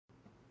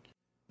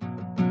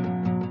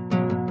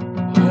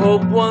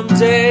hope one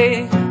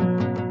day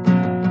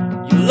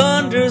you'll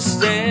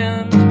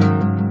understand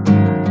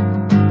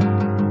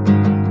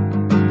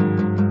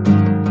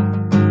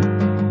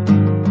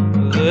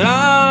that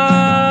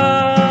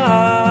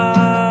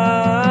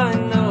I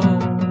know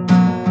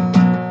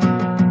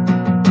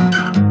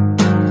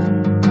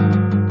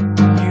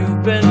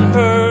you've been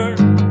hurt,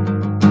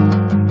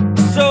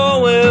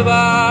 so have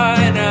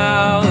I,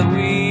 now that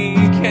we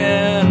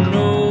can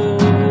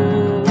notice.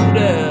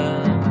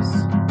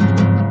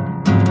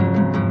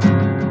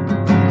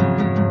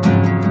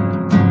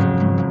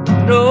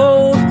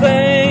 No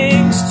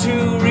thanks to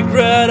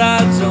regret, I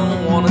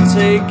don't want to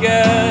take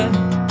it.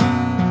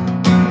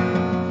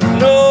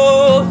 No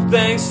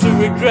thanks to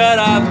regret,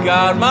 I've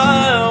got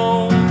my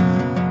own.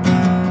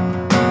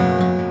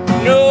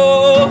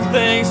 No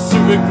thanks to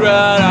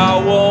regret,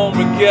 I won't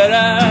forget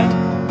it.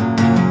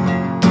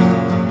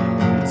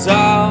 So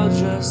I'll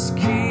just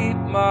keep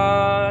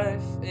my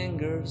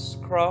fingers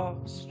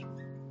crossed.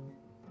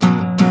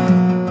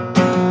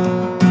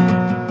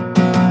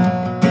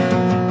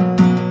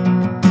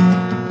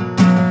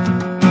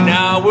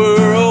 Now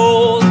we're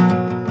old,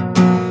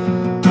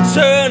 we're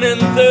turning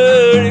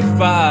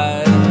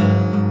 35,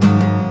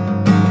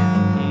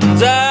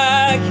 and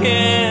I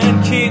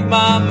can't keep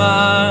my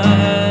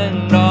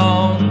mind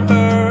on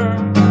her.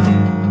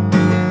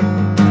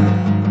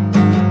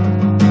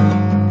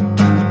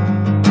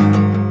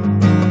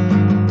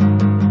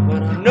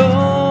 But I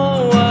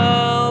know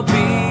I'll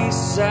be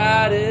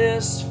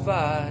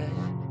satisfied.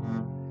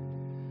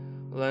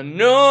 Well, I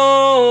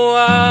know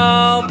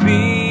I'll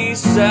be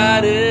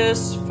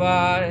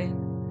satisfied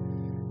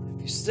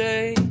if you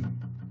stay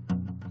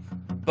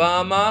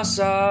by my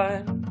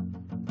side.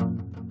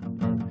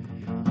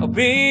 I'll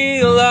be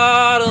a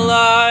lot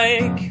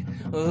like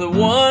the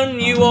one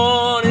you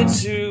wanted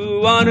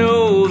to. I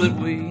know that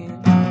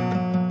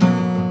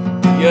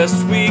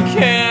yes we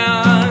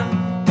can.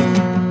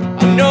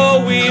 I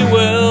know we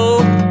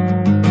will.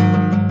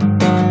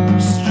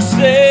 Just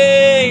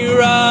stay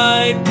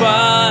right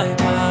by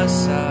my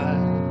side.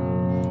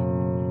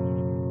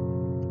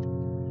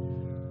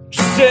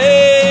 Just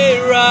stay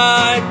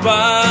right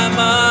by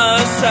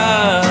my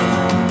side.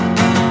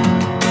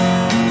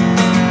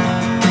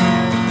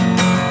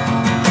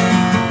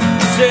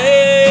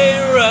 Stay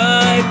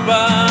right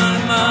by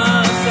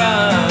my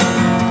side.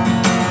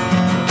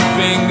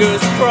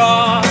 Fingers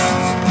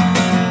crossed,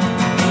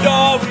 and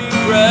all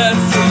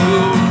regrets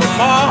removed from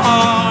our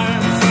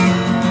hearts.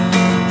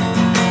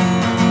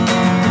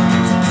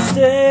 So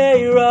stay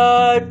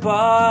right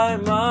by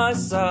my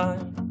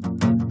side.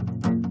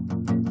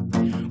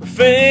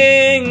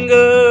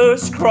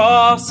 Fingers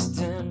crossed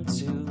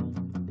into.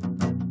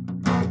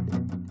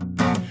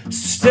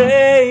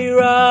 Stay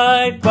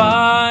right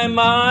by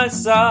my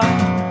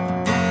side.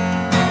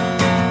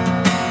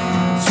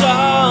 So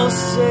I'll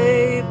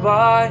stay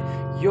by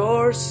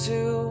yours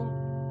too,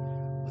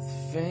 with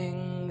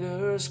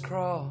fingers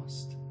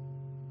crossed.